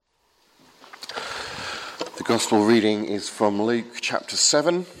The Gospel reading is from Luke chapter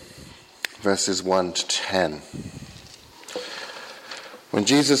 7, verses 1 to 10. When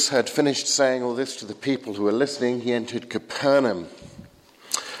Jesus had finished saying all this to the people who were listening, he entered Capernaum.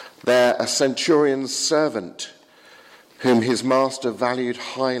 There a centurion's servant, whom his master valued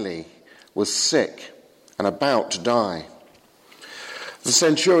highly, was sick and about to die. The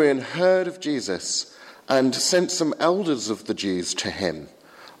centurion heard of Jesus and sent some elders of the Jews to him,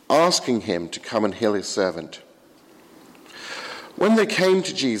 asking him to come and heal his servant. When they came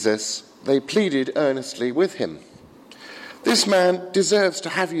to Jesus, they pleaded earnestly with him. "This man deserves to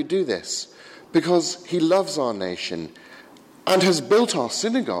have you do this, because he loves our nation and has built our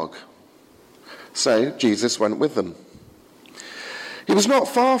synagogue." So Jesus went with them. He was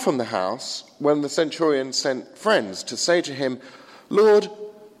not far from the house when the centurion sent friends to say to him, "Lord,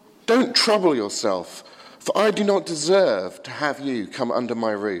 don't trouble yourself, for I do not deserve to have you come under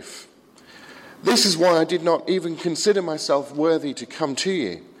my roof. This is why I did not even consider myself worthy to come to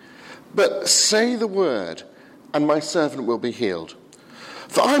you. But say the word, and my servant will be healed.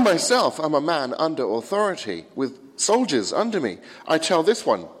 For I myself am a man under authority, with soldiers under me. I tell this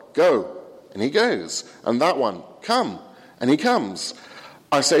one, 'Go,' and he goes, and that one, 'Come,' and he comes.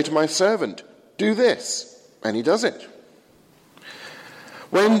 I say to my servant, 'Do this,' and he does it."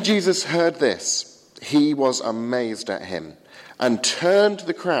 When Jesus heard this, he was amazed at him and turned to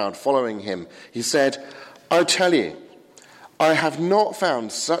the crowd following him. He said, "I tell you, I have not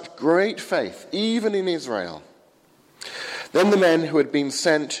found such great faith even in Israel." Then the men who had been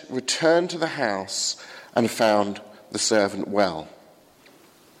sent returned to the house and found the servant well.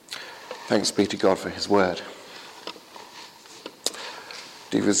 Thanks be to God for his word.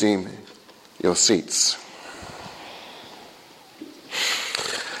 Do resume your seats.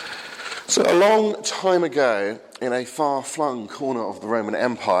 So a long time ago, in a far-flung corner of the Roman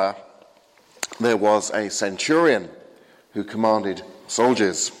Empire, there was a centurion who commanded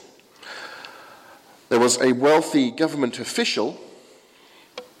soldiers. There was a wealthy government official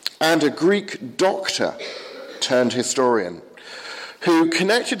and a Greek doctor turned historian who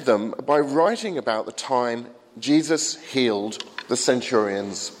connected them by writing about the time Jesus healed the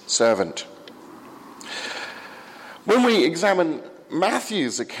centurion's servant. When we examine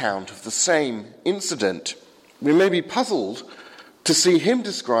Matthew's account of the same incident, we may be puzzled to see him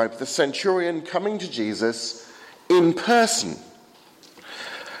describe the centurion coming to Jesus in person.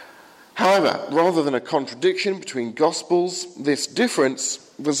 However, rather than a contradiction between Gospels, this difference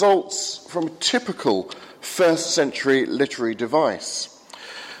results from a typical first-century literary device.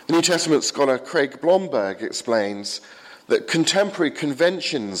 The New Testament scholar Craig Blomberg explains that contemporary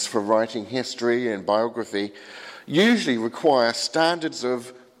conventions for writing history and biography usually require standards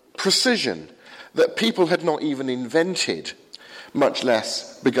of precision that people had not even invented, much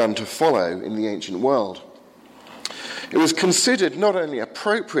less begun to follow in the ancient world. It was considered not only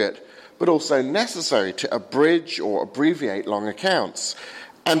appropriate, but also necessary to abridge or abbreviate long accounts,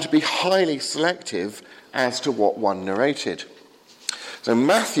 and to be highly selective as to what one narrated. So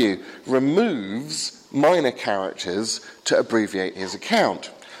Matthew removes minor characters to abbreviate his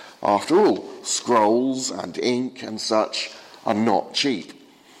account. After all, scrolls and ink and such are not cheap.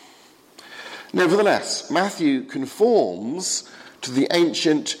 Nevertheless, Matthew conforms to the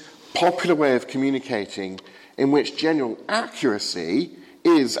ancient popular way of communicating in which general accuracy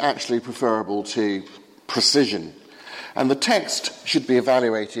is actually preferable to precision. And the text should be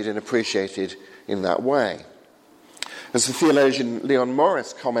evaluated and appreciated in that way. As the theologian Leon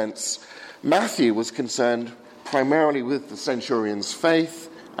Morris comments, Matthew was concerned primarily with the centurion's faith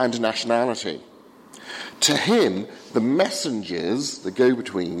and nationality. To him, the messengers, the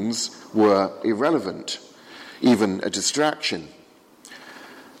go-betweens, were irrelevant, even a distraction.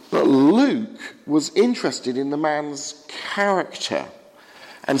 But Luke was interested in the man's character,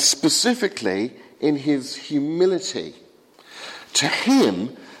 and specifically in his humility. To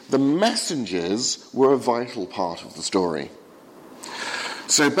him, the messengers were a vital part of the story.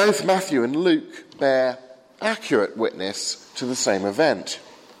 So both Matthew and Luke bear accurate witness to the same event.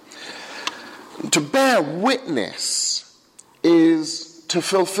 To bear witness is to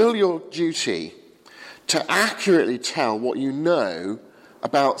fulfill your duty to accurately tell what you know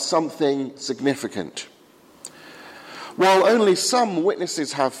about something significant. While only some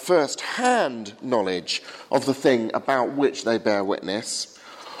witnesses have first-hand knowledge of the thing about which they bear witness,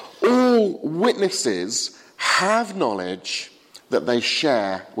 all witnesses have knowledge that they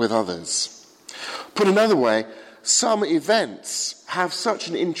share with others. Put another way, some events have such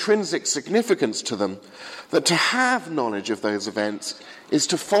an intrinsic significance to them that to have knowledge of those events is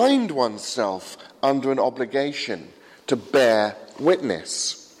to find oneself under an obligation to bear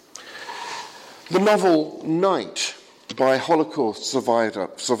witness. The novel Night by Holocaust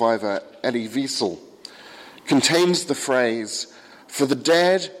survivor Elie Wiesel contains the phrase, "For the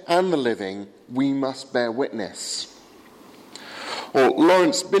dead and the living, we must bear witness." Or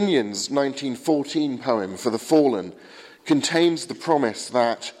Lawrence Binyon's 1914 poem, For the Fallen, contains the promise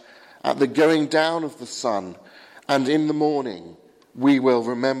that at the going down of the sun and in the morning, we will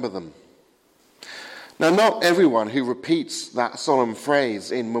remember them. Now, not everyone who repeats that solemn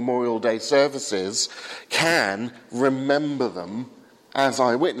phrase in Memorial Day services can remember them as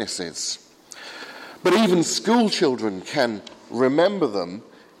eyewitnesses. But even school children can remember them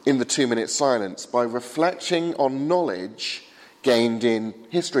in the 2-minute silence by reflecting on knowledge gained in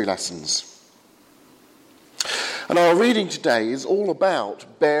history lessons. And our reading today is all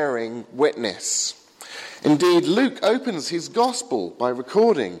about bearing witness. Indeed, Luke opens his gospel by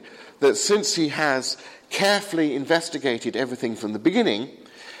recording that since he has carefully investigated everything from the beginning,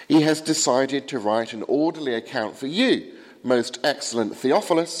 he has decided to write an orderly account for you, most excellent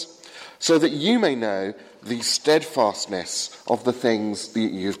Theophilus, so that you may know the steadfastness of the things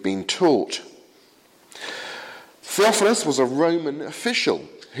that you've been taught. Theophilus was a Roman official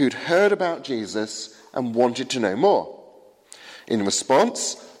who'd heard about Jesus and wanted to know more. In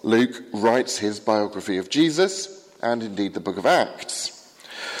response, Luke writes his biography of Jesus and indeed the book of Acts.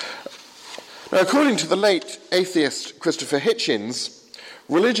 Now, according to the late atheist Christopher Hitchens,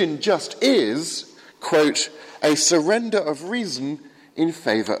 religion just is, quote, a surrender of reason in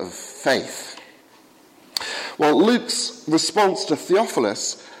favour of faith. Well, Luke's response to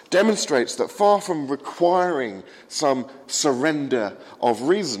Theophilus demonstrates that far from requiring some surrender of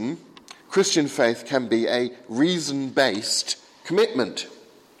reason, Christian faith can be a reason-based commitment.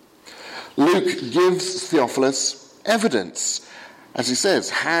 Luke gives Theophilus evidence, as he says,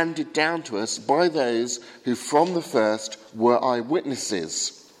 handed down to us by those who from the first were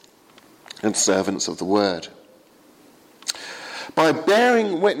eyewitnesses and servants of the word. By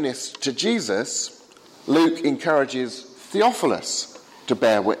bearing witness to Jesus, Luke encourages Theophilus to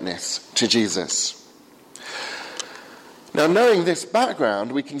bear witness to Jesus. Now, knowing this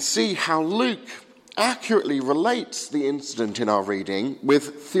background, we can see how Luke accurately relates the incident in our reading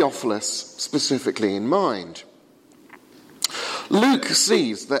with Theophilus specifically in mind. Luke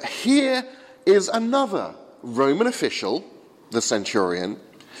sees that here is another Roman official, the centurion,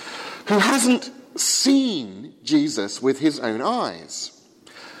 who hasn't seen Jesus with his own eyes,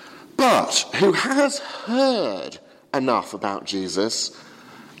 but who has heard enough about Jesus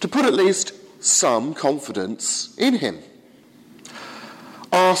to put at least some confidence in him.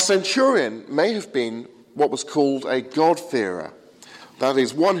 Our centurion may have been what was called a God-fearer, that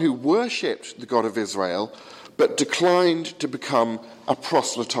is, one who worshipped the God of Israel but declined to become a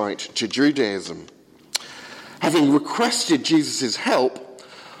proselyte to Judaism. Having requested Jesus' help,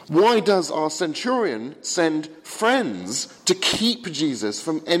 why does our centurion send friends to keep Jesus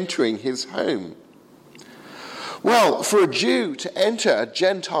from entering his home? Well, for a Jew to enter a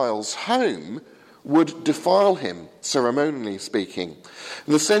Gentile's home would defile him, ceremonially speaking.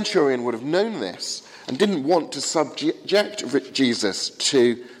 The centurion would have known this and didn't want to subject Jesus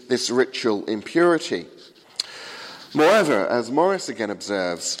to this ritual impurity. Moreover, as Morris again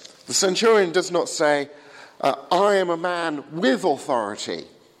observes, the centurion does not say, I am a man with authority,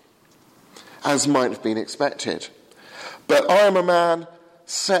 as might have been expected, but I am a man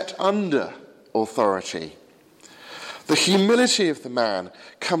set under authority. The humility of the man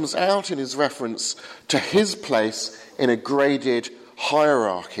comes out in his reference to his place in a graded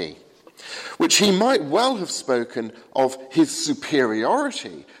hierarchy, which he might well have spoken of his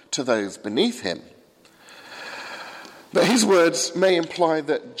superiority to those beneath him. But his words may imply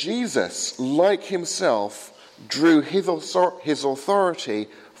that Jesus, like himself, drew his authority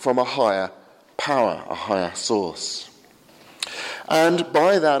from a higher power, a higher source. And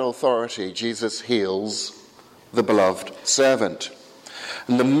by that authority, Jesus heals the beloved servant.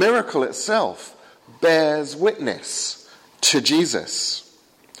 And the miracle itself bears witness to Jesus.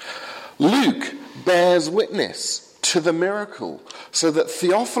 Luke bears witness to the miracle so that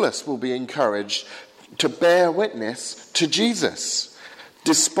Theophilus will be encouraged to bear witness to Jesus,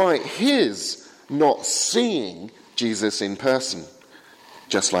 despite his not seeing Jesus in person,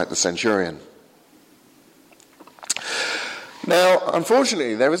 just like the centurion. Now,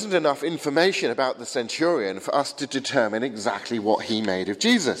 unfortunately, there isn't enough information about the centurion for us to determine exactly what he made of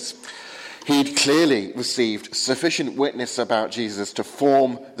Jesus. He'd clearly received sufficient witness about Jesus to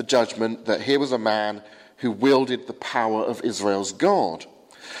form the judgment that here was a man who wielded the power of Israel's God,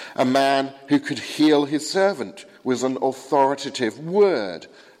 a man who could heal his servant with an authoritative word,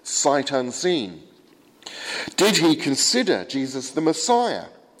 sight unseen. Did he consider Jesus the Messiah?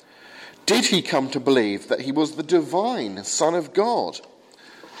 Did he come to believe that he was the divine Son of God?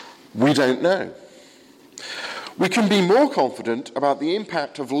 We don't know. We can be more confident about the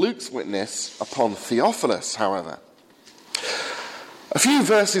impact of Luke's witness upon Theophilus, however. A few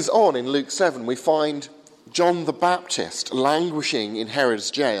verses on in Luke 7, we find John the Baptist languishing in Herod's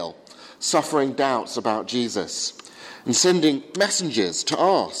jail, suffering doubts about Jesus, and sending messengers to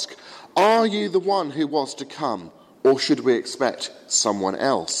ask, "Are you the one who was to come, or should we expect someone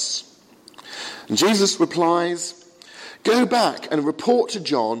else?" And Jesus replies, "Go back and report to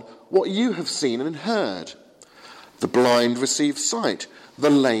John what you have seen and heard. The blind receive sight,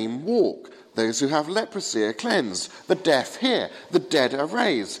 the lame walk, those who have leprosy are cleansed, the deaf hear, the dead are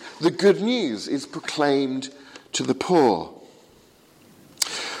raised. The good news is proclaimed to the poor."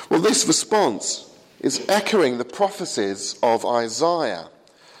 Well, this response is echoing the prophecies of Isaiah.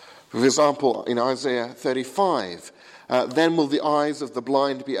 For example, in Isaiah 35, then will the eyes of the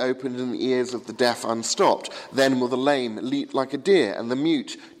blind be opened and the ears of the deaf unstopped. Then will the lame leap like a deer and the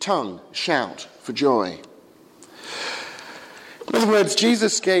mute tongue shout for joy. In other words,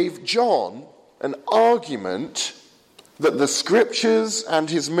 Jesus gave John an argument that the scriptures and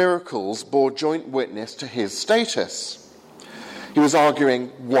his miracles bore joint witness to his status. He was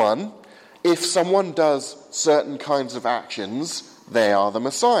arguing, 1, if someone does certain kinds of actions, they are the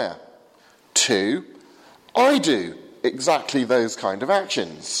Messiah. 2, I do exactly those kind of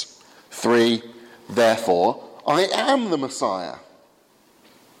actions. 3, therefore, I am the Messiah.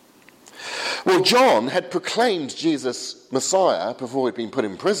 Well, John had proclaimed Jesus Messiah before he'd been put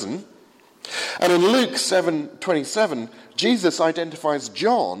in prison. And in Luke 7:27, Jesus identifies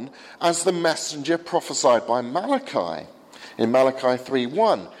John as the messenger prophesied by Malachi. In Malachi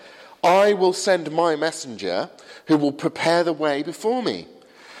 3:1, "I will send my messenger who will prepare the way before me.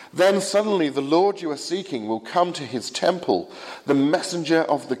 Then suddenly the Lord you are seeking will come to his temple. The messenger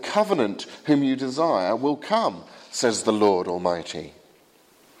of the covenant whom you desire will come, says the Lord Almighty."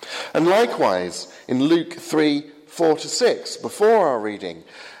 And likewise, in Luke 3:4-6, before our reading,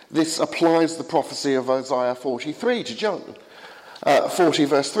 this applies the prophecy of Isaiah 40 verse 3 to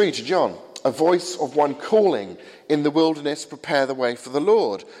John. "A voice of one calling, in the wilderness prepare the way for the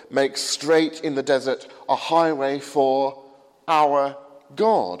Lord. Make straight in the desert a highway for our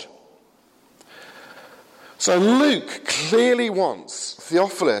God." So Luke clearly wants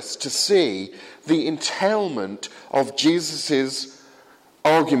Theophilus to see the entailment of Jesus'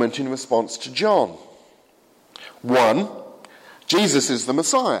 argument in response to John. 1, Jesus is the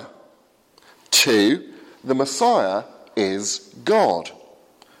Messiah. 2, the Messiah is God.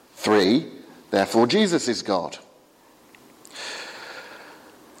 3, therefore Jesus is God.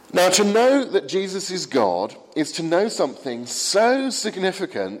 Now, to know that Jesus is God is to know something so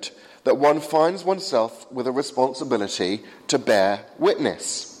significant that one finds oneself with a responsibility to bear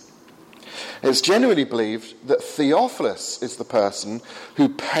witness. It's generally believed that Theophilus is the person who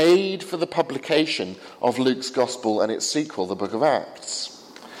paid for the publication of Luke's Gospel and its sequel, the book of Acts.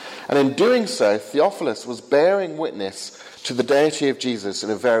 And in doing so, Theophilus was bearing witness to the deity of Jesus in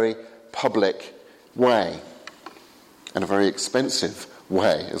a very public way, and a very expensive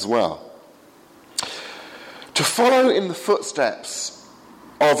way as well. To follow in the footsteps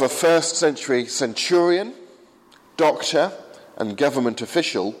of a first century centurion, doctor, and government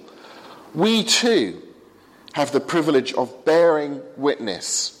official, we too have the privilege of bearing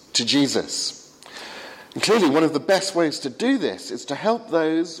witness to Jesus. And clearly one of the best ways to do this is to help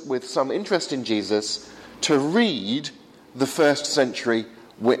those with some interest in Jesus to read the first century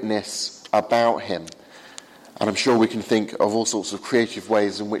witness about him. And I'm sure we can think of all sorts of creative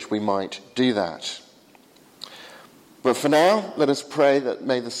ways in which we might do that. But for now, let us pray that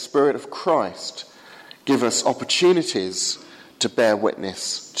may the Spirit of Christ give us opportunities to bear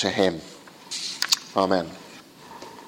witness to him. Amen.